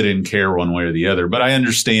I really didn't care one way or the other, but I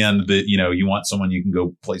understand that, you want someone you can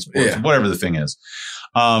go play sports, whatever the thing is.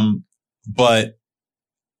 But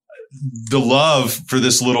the love for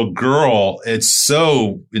this little girl, it's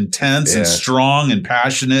so intense and strong and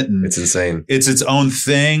passionate, and it's insane. It's its own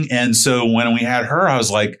thing. And so when we had her, I was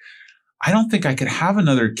like, I don't think I could have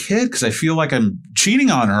another kid because I feel like I'm cheating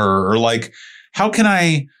on her, or like, how can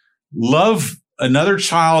I love another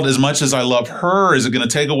child as much as I love her? Is it going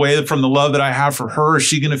to take away from the love that I have for her? Is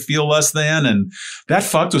she going to feel less than? And that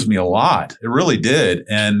fucked with me a lot. It really did.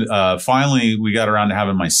 And finally, we got around to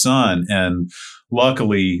having my son, and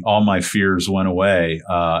luckily, all my fears went away.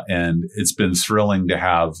 And it's been thrilling to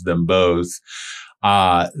have them both.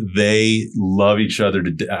 They love each other.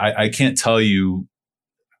 I can't tell you.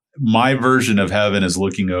 My version of heaven is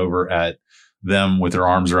looking over at them with their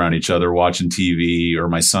arms around each other, watching TV, or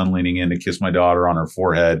my son leaning in to kiss my daughter on her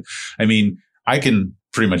forehead. I mean, I can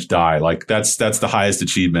pretty much die. Like that's the highest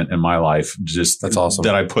achievement in my life. Just that's awesome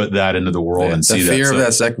that I put that into the world and see that. The fear of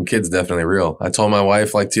that second kid's definitely real. I told my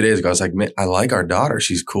wife like 2 days ago, I was like, man, I like our daughter.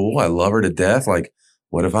 She's cool. I love her to death. Like,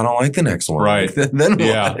 what if I don't like the next one? Right. Like, then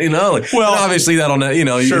what? Well, obviously that'll,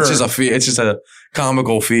 sure. It's just a fear. It's just a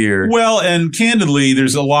comical fear. Well, and candidly,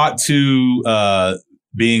 there's a lot to,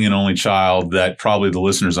 being an only child that probably the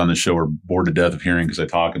listeners on the show are bored to death of hearing because I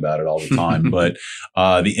talk about it all the time. But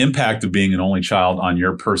the impact of being an only child on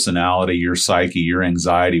your personality, your psyche, your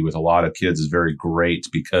anxiety with a lot of kids is very great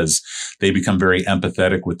because they become very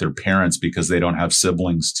empathetic with their parents because they don't have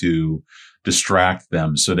siblings to distract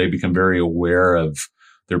them. So they become very aware of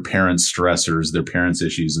their parents' stressors, their parents'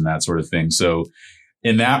 issues, and that sort of thing. So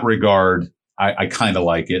in that regard, I kind of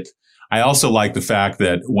like it. I also like the fact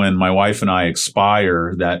that when my wife and I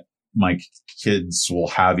expire, that my kids will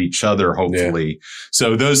have each other, hopefully.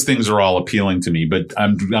 So those things are all appealing to me, but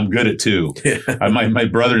I'm good at 2. My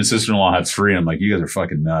brother and sister-in-law have 3. I'm like, you guys are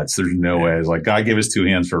fucking nuts. There's no way. It's like, God gave us 2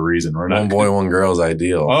 hands for a reason. We're not one boy, one girl is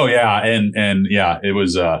ideal. Oh yeah. And yeah, it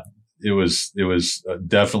was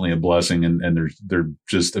definitely a blessing. And they're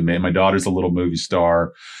just amazing. My daughter's a little movie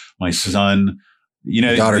star. My son,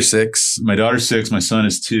 daughter 6. My daughter's 6. My son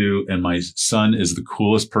is 2. And my son is the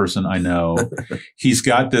coolest person I know. He's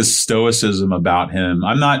got this stoicism about him.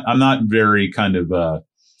 I'm not very kind of, what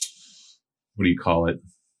do you call it?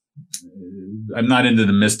 I'm not into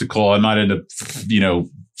the mystical. I'm not into,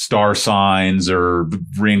 star signs or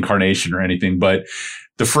reincarnation or anything, but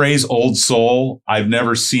the phrase old soul, I've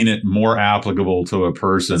never seen it more applicable to a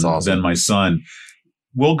person than my son.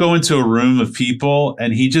 We'll go into a room of people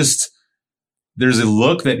and there's a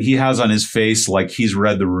look that he has on his face like he's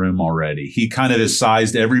read the room already. He kind of has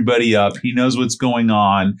sized everybody up. He knows what's going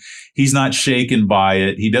on. He's not shaken by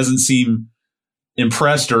it. He doesn't seem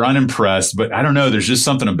impressed or unimpressed, but I don't know. There's just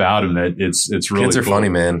something about him that it's really kids are cool. funny,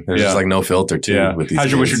 man. There's just like no filter too with these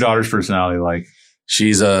kids. What's your daughter's personality like?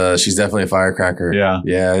 She's definitely a firecracker. Yeah.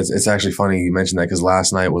 It's actually funny you mentioned that because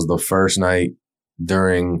last night was the first night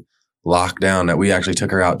during lockdown that we actually took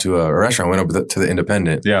her out to a restaurant. Went up to the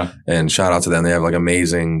Independent. Yeah. And shout out to them. They have like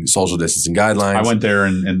amazing social distancing guidelines. I went there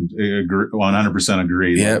and 100%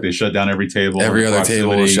 agreed. Yeah. Like they shut down every table. Every other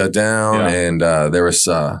table was shut down. Yeah. And there was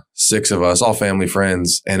 6 of us, all family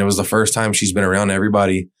friends. And it was the first time she's been around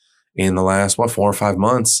everybody in the last, 4 or 5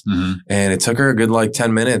 months. Mm-hmm. And it took her a good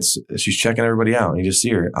 10 minutes. She's checking everybody out. And you just see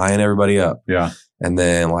her eyeing everybody up. Yeah. And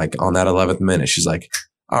then on that 11th minute, she's like,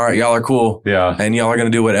 all right, y'all are cool. Yeah. And y'all are going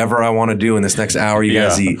to do whatever I want to do in this next hour you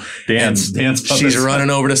guys eat. Dance. She's running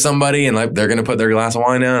over to somebody and they're going to put their glass of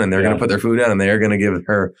wine down and they're going to put their food down and they're going to give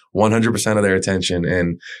her 100% of their attention.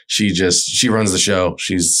 And she runs the show.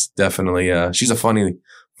 She's definitely, she's a funny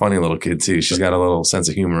little kid too. She's got a little sense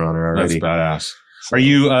of humor on her already. That's badass. Are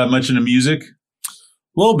you much into music?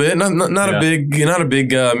 A little bit, not a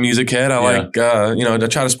big music head. I like, I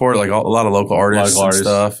try to support like a lot of local artists and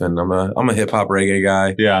stuff. And I'm a hip hop reggae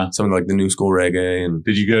guy. Yeah. Something like the new school reggae. And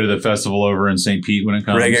did you go to the festival over in St. Pete when it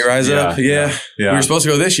comes? Reggae Rise Up? Yeah. We were supposed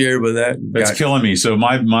to go this year, but that's killing me. So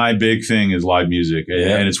my big thing is live music.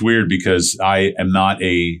 And it's weird because I am not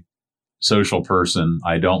a social person.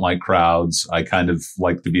 I don't like crowds. I kind of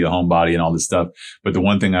like to be a homebody and all this stuff. But the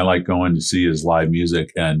one thing I like going to see is live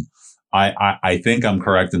music. And I think I'm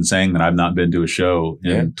correct in saying that I've not been to a show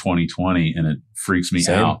in 2020 and it freaks me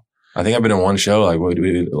out. I think I've been in one show, we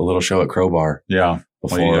did a little show at Crowbar. Yeah.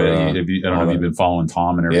 Before, I don't know if you've been following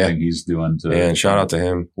Tom and everything he's doing. And shout out to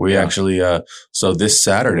him. We actually, so this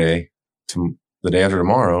Saturday, the day after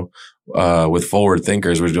tomorrow, with Forward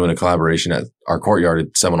Thinkers, we're doing a collaboration at our courtyard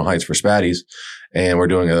at Seminole Heights for Spatties. And we're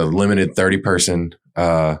doing a limited 30-person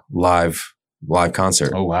live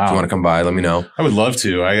concert. Oh, wow. If you want to come by, let me know. I would love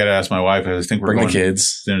to. I got to ask my wife. I think we're Bring going the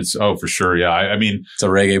kids. For sure. Yeah. I mean, it's a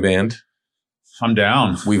reggae band. I'm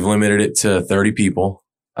down. We've limited it to 30 people.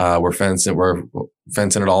 We're fencing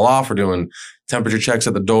it all off. We're doing temperature checks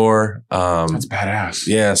at the door. That's badass.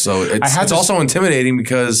 Yeah. So it's also intimidating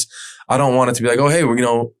because I don't want it to be like, oh, hey,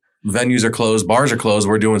 venues are closed, bars are closed.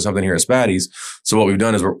 We're doing something here at Spatties. So what we've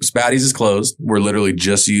done is Spatties is closed. We're literally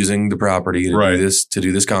just using the property to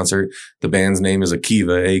do this concert. The band's name is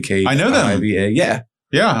Akiva, A-K-I-V-A. I know them. Yeah.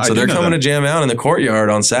 Yeah. So they're coming to jam out in the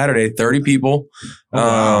courtyard on Saturday, 30 people.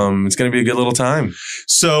 Wow. It's going to be a good little time.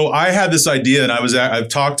 So I had this idea and I've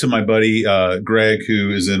talked to my buddy, Greg,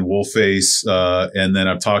 who is in Wolfface. And then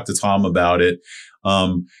I've talked to Tom about it.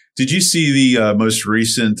 Did you see the most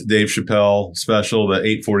recent Dave Chappelle special, the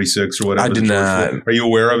 846 or whatever? I did not. Are you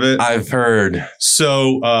aware of it? I've heard.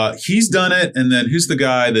 So he's done it. And then who's the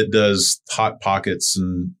guy that does Hot Pockets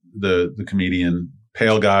and the comedian,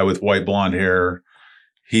 pale guy with white blonde hair?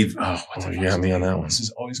 You got me on that one. This is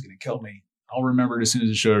always going to kill me. I'll remember it as soon as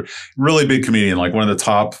the show. Really big comedian, like one of the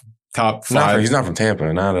top 5. He's not from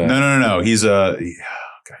Tampa. No. He's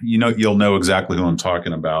you'll know exactly who I'm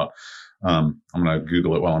talking about. I'm going to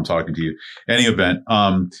Google it while I'm talking to you. Any event.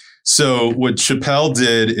 So what Chappelle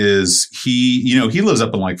did is he lives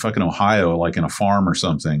up in like fucking Ohio, like in a farm or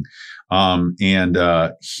something. And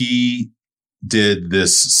he did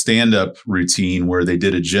this stand-up routine where they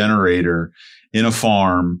did a generator in a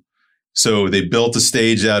farm. So they built a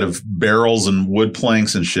stage out of barrels and wood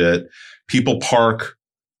planks and shit. People park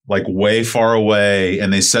like way far away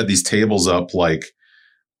and they set these tables up like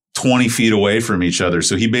 20 feet away from each other.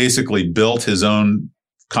 So he basically built his own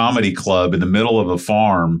comedy club in the middle of a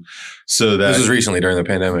farm. So that This was recently during the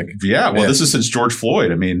pandemic. yeah, well, this is since George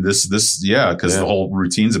Floyd. I mean, because the whole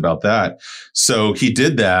routine's about that. So he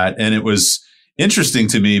did that, and it was interesting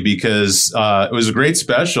to me because it was a great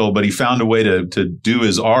special, but he found a way to do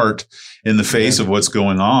his art in the face of what's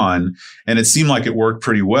going on, and it seemed like it worked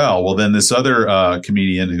pretty well. Well, then this other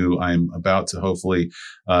comedian who I'm about to hopefully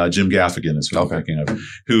Jim Gaffigan is what I'm thinking of,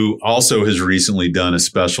 who also has recently done a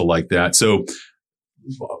special like that. So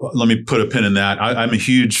let me put a pin in that. I'm a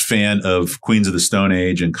huge fan of Queens of the Stone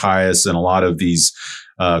Age and Caius and a lot of these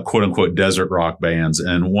quote unquote desert rock bands.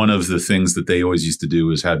 And one of the things that they always used to do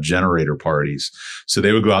is have generator parties. So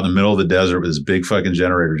they would go out in the middle of the desert with this big fucking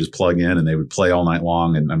generator, just plug in, and they would play all night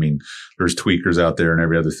long. And I mean, there's tweakers out there and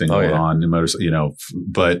every other thing going on,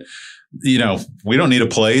 but we don't need a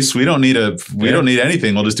place. We don't need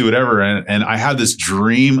anything. We'll just do whatever. And I had this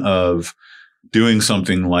dream of doing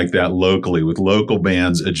something like that locally with local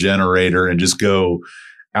bands, a generator, and just go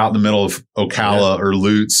out in the middle of Ocala or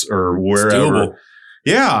Lutz or wherever.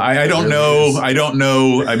 Yeah. I don't know. I don't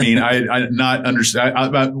know. I mean, I not understand.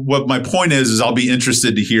 What my point is I'll be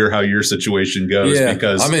interested to hear how your situation goes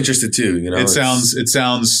because I'm interested too. It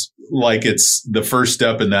sounds like it's the first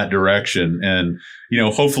step in that direction. And,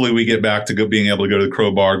 hopefully we get back to being able to go to the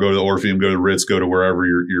Crowbar, go to the Orpheum, go to the Ritz, go to wherever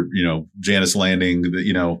you're Janus Landing,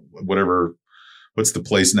 whatever. What's the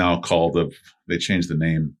place now called? They changed the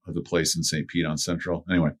name of the place in St. Pete on Central.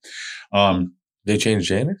 Anyway, they changed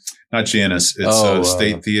Janus? Not Janus. It's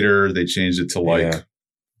State Theater. They changed it to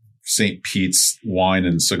St. Pete's Wine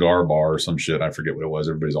and Cigar Bar or some shit. I forget what it was.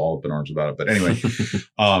 Everybody's all up in arms about it. But anyway,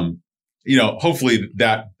 hopefully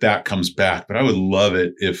that comes back. But I would love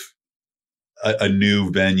it if a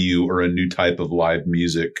new venue or a new type of live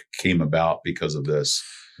music came about because of this.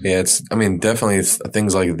 Yeah, definitely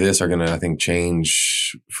things like this are going to, I think,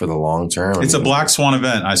 change for the long term. It's a Black Swan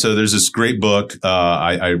event. So there's this great book.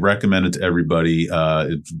 I recommend it to everybody.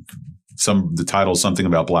 The title is something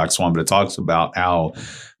about Black Swan, but it talks about how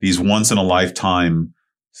these once in a lifetime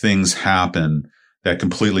things happen that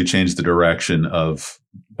completely change the direction of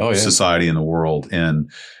society and the world. And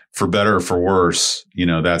for better or for worse,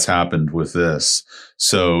 that's happened with this.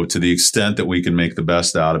 So to the extent that we can make the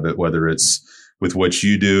best out of it, whether it's with what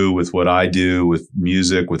you do, with what I do, with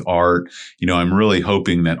music, with art, I'm really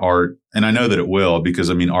hoping that art, and I know that it will, because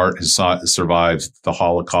art has survived the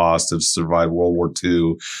Holocaust, has survived World War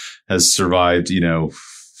II, has survived,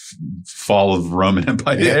 fall of the Roman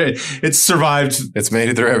Empire. Yeah. It's survived. It's made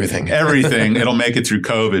it through everything. It'll make it through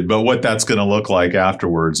COVID, but what that's going to look like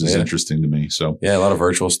afterwards is interesting to me. So a lot of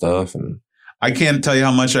virtual stuff and. I can't tell you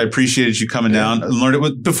how much I appreciated you coming down and learn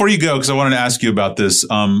it. Before you go, because I wanted to ask you about this.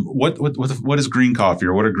 What is green coffee,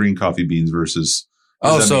 or what are green coffee beans versus?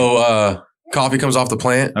 Coffee comes off the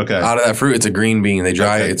plant. Okay. Out of that fruit, it's a green bean. They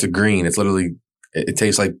dry it. It's a green. It's literally, it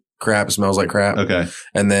tastes like crap. It smells like crap. Okay.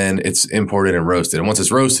 And then it's imported and roasted. And once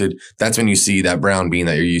it's roasted, that's when you see that brown bean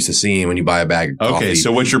that you're used to seeing when you buy a bag of coffee. Okay.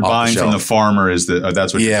 So what you're buying from the farmer is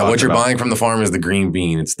that's what you're talking about. What you're buying from the farmer is the green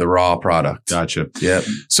bean. It's the raw product. Gotcha. Yep.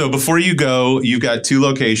 So before you go, you've got two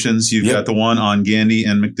locations. You've got the one on Gandy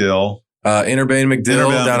and McDill. Inner Bay and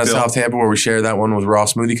McDill down in South Tampa, where we share that one with Raw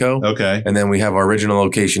Smoothie Co. Okay. And then we have our original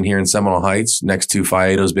location here in Seminole Heights next to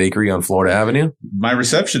Fiato's Bakery on Florida Avenue. My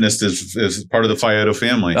receptionist is part of the Fiato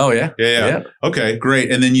family. Oh, yeah? Yeah. Okay,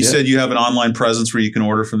 great. And then you said you have an online presence where you can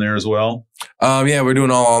order from there as well? We're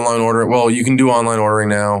doing all online order. Well, you can do online ordering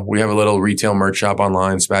now. We have a little retail merch shop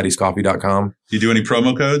online, Spatty'sCoffee.com. Do you do any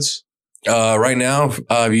promo codes? Right now,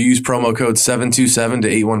 if you use promo code 727 to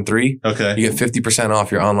 813, you get 50%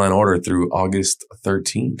 off your online order through August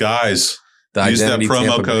 13th. Guys, use that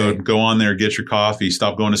promo code. Go on there, get your coffee.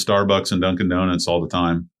 Stop going to Starbucks and Dunkin' Donuts all the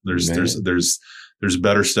time. There's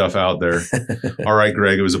better stuff out there. All right,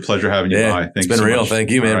 Greg, it was a pleasure having you by. It's been real.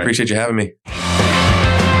 Thank you, man. Appreciate you having me.